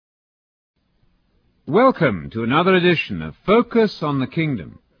Welcome to another edition of Focus on the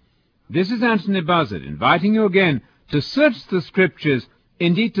Kingdom. This is Anthony Buzzard, inviting you again to search the Scriptures,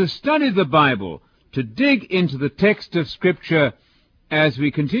 indeed to study the Bible, to dig into the text of Scripture as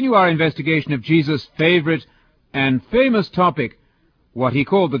we continue our investigation of Jesus' favorite and famous topic, what he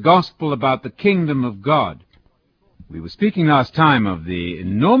called the gospel about the kingdom of God. We were speaking last time of the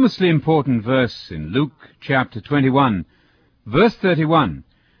enormously important verse in Luke chapter 21, verse 31,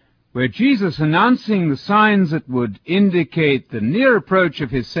 where Jesus, announcing the signs that would indicate the near approach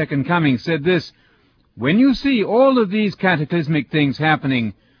of his second coming, said this: "When you see all of these cataclysmic things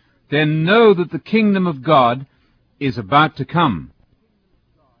happening, then know that the kingdom of God is about to come."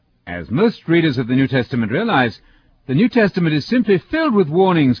 As most readers of the New Testament realize, the New Testament is simply filled with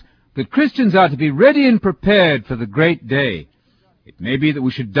warnings that Christians are to be ready and prepared for the great day. It may be that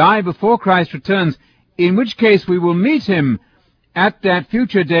we should die before Christ returns, in which case we will meet him at that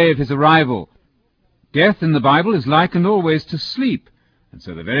future day of his arrival. Death in the Bible is likened always to sleep, and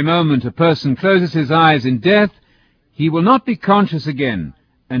so the very moment a person closes his eyes in death, he will not be conscious again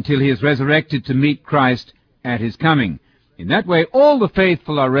until he is resurrected to meet Christ at his coming. In that way, all the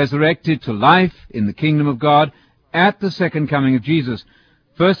faithful are resurrected to life in the kingdom of God at the second coming of Jesus.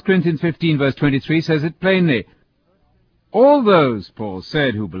 1 Corinthians 15, verse 23 says it plainly. All those, Paul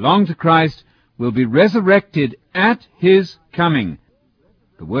said, who belong to Christ will be resurrected at his coming.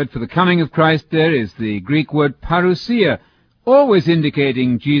 The word for the coming of Christ there is the Greek word parousia, always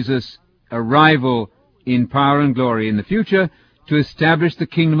indicating Jesus' arrival in power and glory in the future to establish the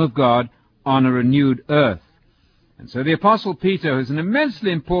kingdom of God on a renewed earth. And so the Apostle Peter, who is an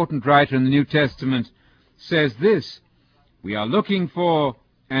immensely important writer in the New Testament, says this: "We are looking for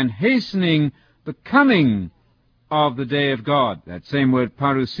and hastening the coming of the day of God," that same word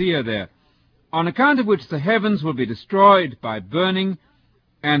parousia there, "on account of which the heavens will be destroyed by burning,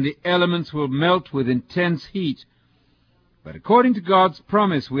 and the elements will melt with intense heat. But according to God's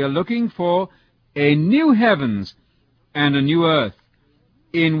promise, we are looking for a new heavens and a new earth,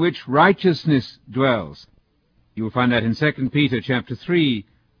 in which righteousness dwells." You will find that in 2 Peter chapter 3,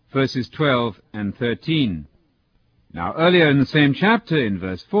 verses 12 and 13. Now, earlier in the same chapter, in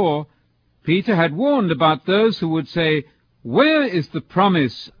verse 4, Peter had warned about those who would say, "Where is the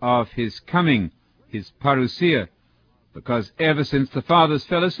promise of his coming, his parousia? Because ever since the fathers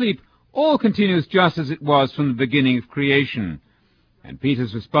fell asleep, all continues just as it was from the beginning of creation." And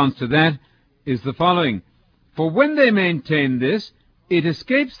Peter's response to that is the following: "For when they maintain this, it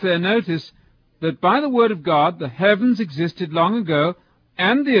escapes their notice that by the word of God the heavens existed long ago,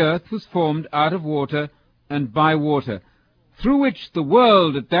 and the earth was formed out of water and by water, through which the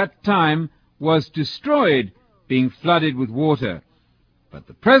world at that time was destroyed, being flooded with water. But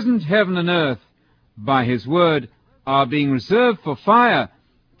the present heaven and earth, by his word, are being reserved for fire,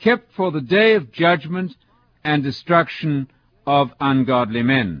 kept for the day of judgment and destruction of ungodly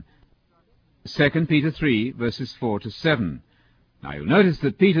men." 2 Peter 3, verses 4 to 7. Now you'll notice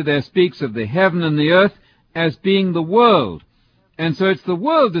that Peter there speaks of the heaven and the earth as being the world. And so it's the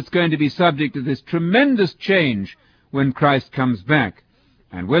world that's going to be subject to this tremendous change when Christ comes back.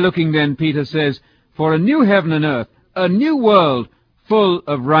 And we're looking then, Peter says, for a new heaven and earth, a new world full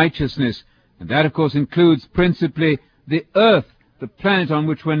of righteousness. And that, of course, includes principally the earth, the planet on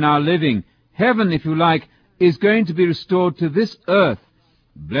which we're now living. Heaven, if you like, is going to be restored to this earth.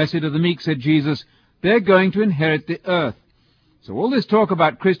 "Blessed are the meek," said Jesus. They're going to inherit the earth. So all this talk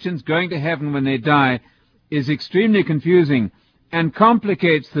about Christians going to heaven when they die is extremely confusing and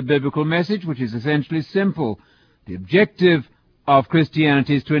complicates the biblical message, which is essentially simple. The objective of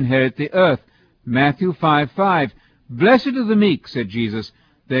Christianity is to inherit the earth. Matthew 5:5. "Blessed are the meek," said Jesus.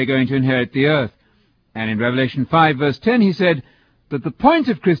 They're going to inherit the earth. And in Revelation 5, verse 10, he said that the point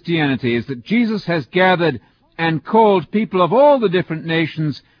of Christianity is that Jesus has gathered and called people of all the different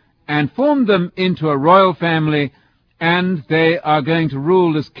nations and formed them into a royal family, and they are going to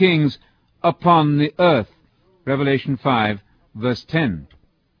rule as kings upon the earth. Revelation 5, verse 10.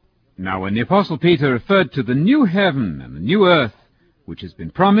 Now, when the Apostle Peter referred to the new heaven and the new earth which has been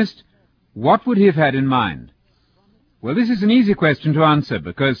promised, what would he have had in mind? Well, this is an easy question to answer,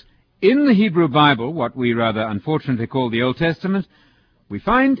 because in the Hebrew Bible, what we rather unfortunately call the Old Testament, we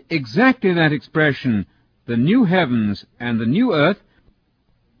find exactly that expression, the new heavens and the new earth,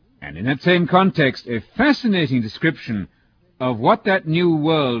 and in that same context, a fascinating description of what that new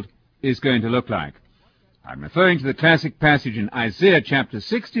world is going to look like. I'm referring to the classic passage in Isaiah chapter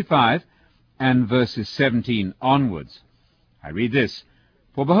 65 and verses 17 onwards. I read this: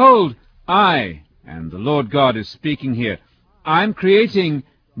 "For behold, I," and the Lord God is speaking here, "I'm creating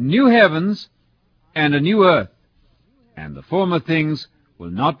new heavens and a new earth, and the former things will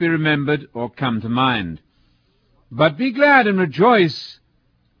not be remembered or come to mind. But be glad and rejoice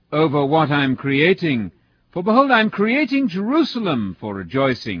over what I am creating, for behold, I am creating Jerusalem for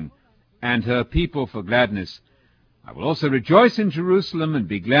rejoicing, and her people for gladness. I will also rejoice in Jerusalem, and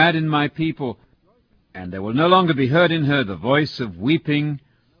be glad in my people, and there will no longer be heard in her the voice of weeping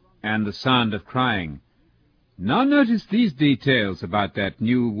and the sound of crying. Now notice these details about that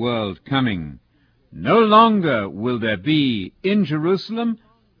new world coming. No longer will there be in Jerusalem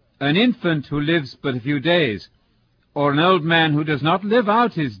an infant who lives but a few days, or an old man who does not live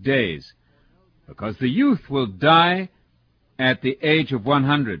out his days, because the youth will die at the age of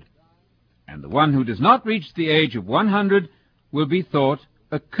 100, and the one who does not reach the age of 100 will be thought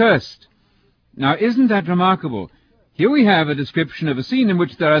accursed. Now, isn't that remarkable? Here we have a description of a scene in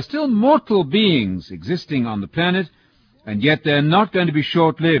which there are still mortal beings existing on the planet, and yet they're not going to be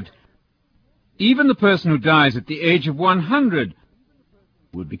short-lived. Even the person who dies at the age of 100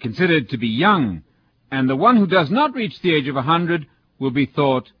 would be considered to be young, and the one who does not reach the age of 100 will be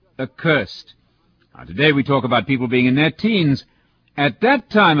thought accursed. Now, today we talk about people being in their teens. At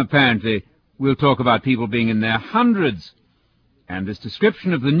that time, apparently, we'll talk about people being in their hundreds. And this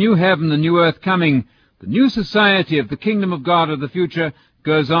description of the new heaven, the new earth coming, the new society of the kingdom of God of the future,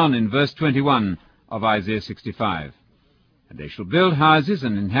 goes on in verse 21 of Isaiah 65. And they shall build houses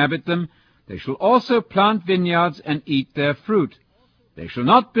and inhabit them. They shall also plant vineyards and eat their fruit. They shall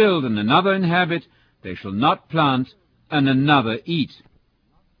not build and another inhabit. They shall not plant and another eat.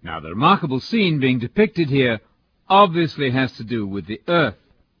 Now, the remarkable scene being depicted here obviously has to do with the earth.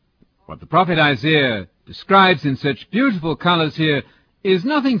 What the prophet Isaiah describes in such beautiful colors here is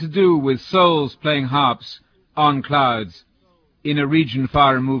nothing to do with souls playing harps on clouds in a region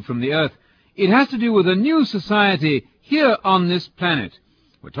far removed from the earth. It has to do with a new society here on this planet.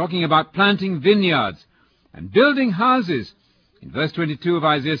 We're talking about planting vineyards and building houses. In verse 22 of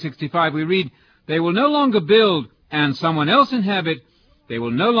Isaiah 65 we read, "They will no longer build and someone else inhabit. They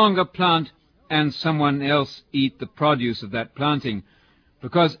will no longer plant and someone else eat the produce of that planting.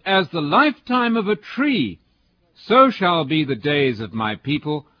 Because as the lifetime of a tree, so shall be the days of my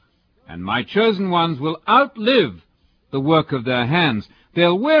people, and my chosen ones will outlive the work of their hands."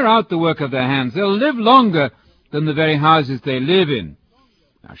 They'll wear out the work of their hands. They'll live longer than the very houses they live in.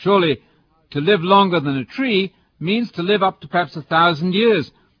 Now, surely, to live longer than a tree means to live up to perhaps 1,000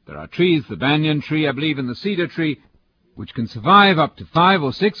 years. There are trees, the banyan tree, I believe, and the cedar tree, which can survive up to 500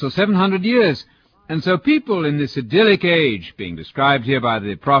 or 600 or 700 years. And so people in this idyllic age, being described here by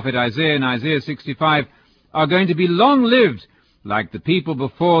the prophet Isaiah in Isaiah 65, are going to be long-lived, like the people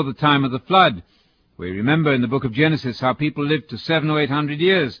before the time of the flood. We remember in the book of Genesis how people lived to 700 or 800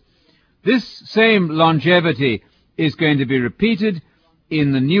 years. This same longevity is going to be repeated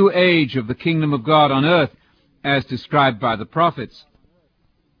in the new age of the kingdom of God on earth, as described by the prophets.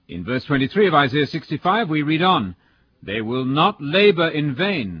 In verse 23 of Isaiah 65 we read on, "They will not labor in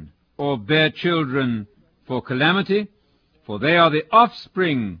vain, or bear children for calamity, for they are the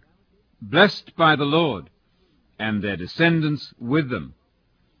offspring blessed by the Lord, and their descendants with them.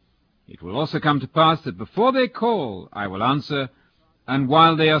 It will also come to pass that before they call, I will answer, and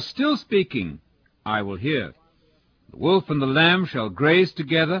while they are still speaking, I will hear. The wolf and the lamb shall graze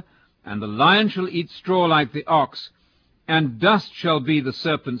together, and the lion shall eat straw like the ox, and dust shall be the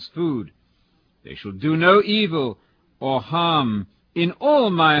serpent's food. They shall do no evil or harm in all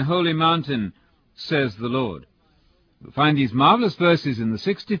my holy mountain, says the Lord." You'll find these marvelous verses in the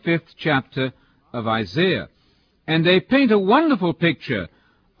 65th chapter of Isaiah, and they paint a wonderful picture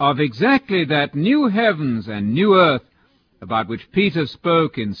of exactly that new heavens and new earth about which Peter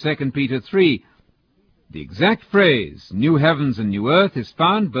spoke in 2 Peter 3. The exact phrase, new heavens and new earth, is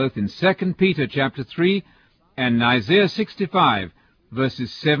found both in 2 Peter chapter 3 and in Isaiah 65,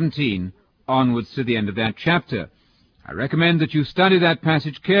 verses 17 onwards to the end of that chapter. I recommend that you study that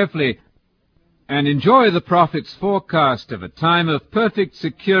passage carefully and enjoy the prophet's forecast of a time of perfect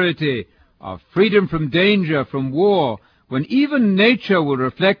security, of freedom from danger, from war, when even nature will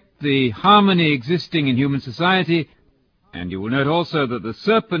reflect the harmony existing in human society. And you will note also that the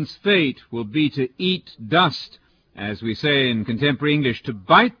serpent's fate will be to eat dust, as we say in contemporary English, to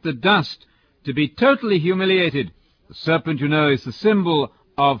bite the dust, to be totally humiliated. The serpent, you know, is the symbol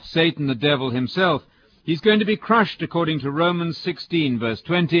of Satan, the devil himself. He's going to be crushed, according to Romans 16, verse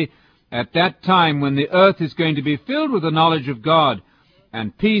 20, at that time when the earth is going to be filled with the knowledge of God,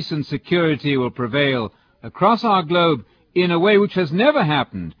 and peace and security will prevail across our globe in a way which has never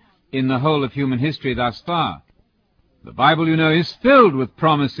happened in the whole of human history thus far. The Bible, you know, is filled with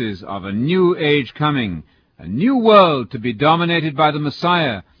promises of a new age coming, a new world to be dominated by the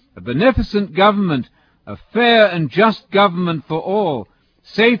Messiah, a beneficent government, a fair and just government for all,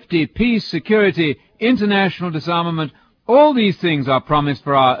 safety, peace, security, international disarmament. All these things are promised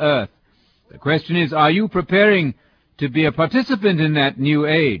for our earth. The question is, are you preparing to be a participant in that new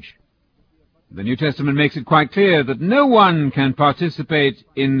age? The New Testament makes it quite clear that no one can participate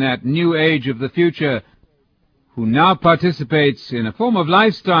in that new age of the future who now participates in a form of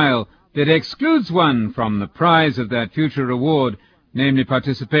lifestyle that excludes one from the prize of that future reward, namely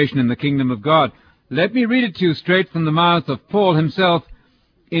participation in the kingdom of God. Let me read it to you straight from the mouth of Paul himself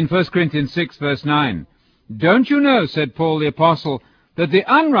in 1 Corinthians 6, verse 9. "Don't you know," said Paul the apostle, "that the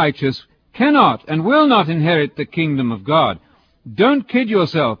unrighteous cannot and will not inherit the kingdom of God? Don't kid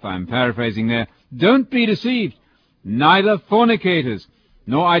yourself," I'm paraphrasing there. "Don't be deceived. Neither fornicators,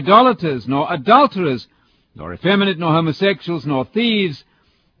 nor idolaters, nor adulterers, nor effeminate, nor homosexuals, nor thieves,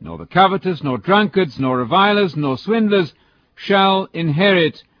 nor the covetous, nor drunkards, nor revilers, nor swindlers shall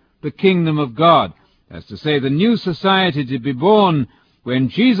inherit the kingdom of God." That's to say, the new society to be born when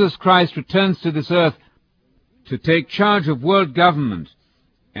Jesus Christ returns to this earth to take charge of world government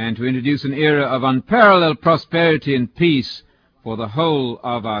and to introduce an era of unparalleled prosperity and peace for the whole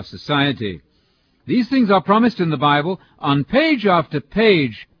of our society. These things are promised in the Bible on page after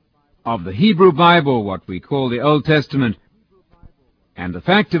page of the Hebrew Bible, what we call the Old Testament. And the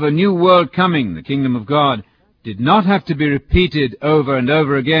fact of a new world coming, the kingdom of God, did not have to be repeated over and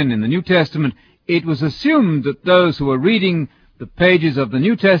over again in the New Testament. It was assumed that those who were reading the pages of the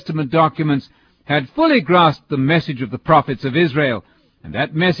New Testament documents had fully grasped the message of the prophets of Israel, and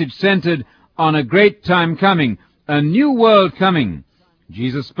that message centered on a great time coming, a new world coming.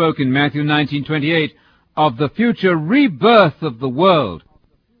 Jesus spoke in Matthew 19:28 of the future rebirth of the world.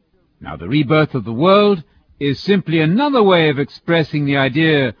 Now, the rebirth of the world is simply another way of expressing the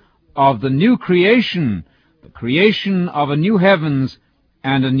idea of the new creation, the creation of a new heavens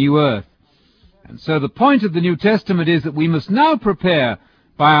and a new earth. And so the point of the New Testament is that we must now prepare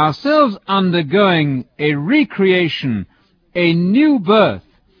by ourselves undergoing a recreation, a new birth,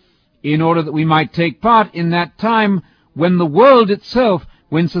 in order that we might take part in that time when the world itself,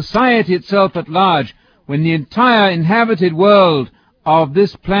 when society itself at large, when the entire inhabited world of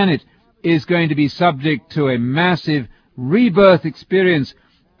this planet is going to be subject to a massive rebirth experience,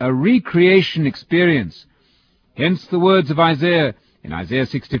 a recreation experience. Hence the words of Isaiah, in Isaiah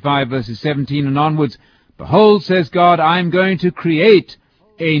 65, verses 17 and onwards, "Behold, says God, I am going to create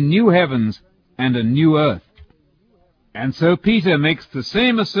a new heavens and a new earth." And so Peter makes the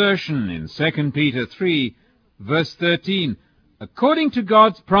same assertion in 2 Peter 3, verse 13. "According to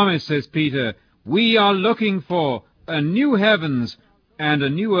God's promise," says Peter, "we are looking for a new heavens and a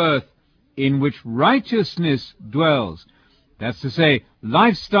new earth in which righteousness dwells." That's to say,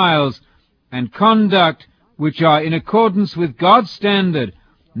 lifestyles and conduct which are in accordance with God's standard,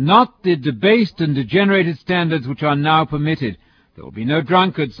 not the debased and degenerated standards which are now permitted. There will be no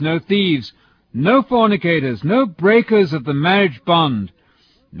drunkards, no thieves, no fornicators, no breakers of the marriage bond,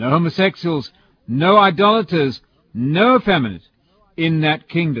 no homosexuals, no idolaters, no effeminate in that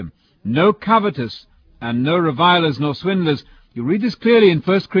kingdom, no covetous, and no revilers nor swindlers. You read this clearly in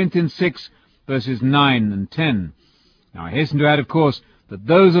 1 Corinthians 6, verses 9 and 10. Now, I hasten to add, of course, that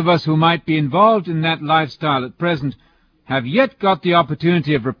those of us who might be involved in that lifestyle at present have yet got the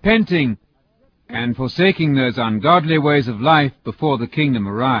opportunity of repenting and forsaking those ungodly ways of life before the kingdom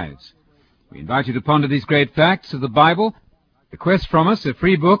arrives. We invite you to ponder these great facts of the Bible. Request from us a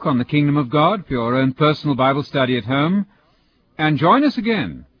free book on the kingdom of God for your own personal Bible study at home. And join us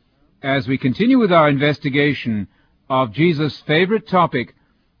again as we continue with our investigation of Jesus' favorite topic,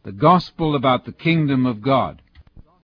 the gospel about the kingdom of God.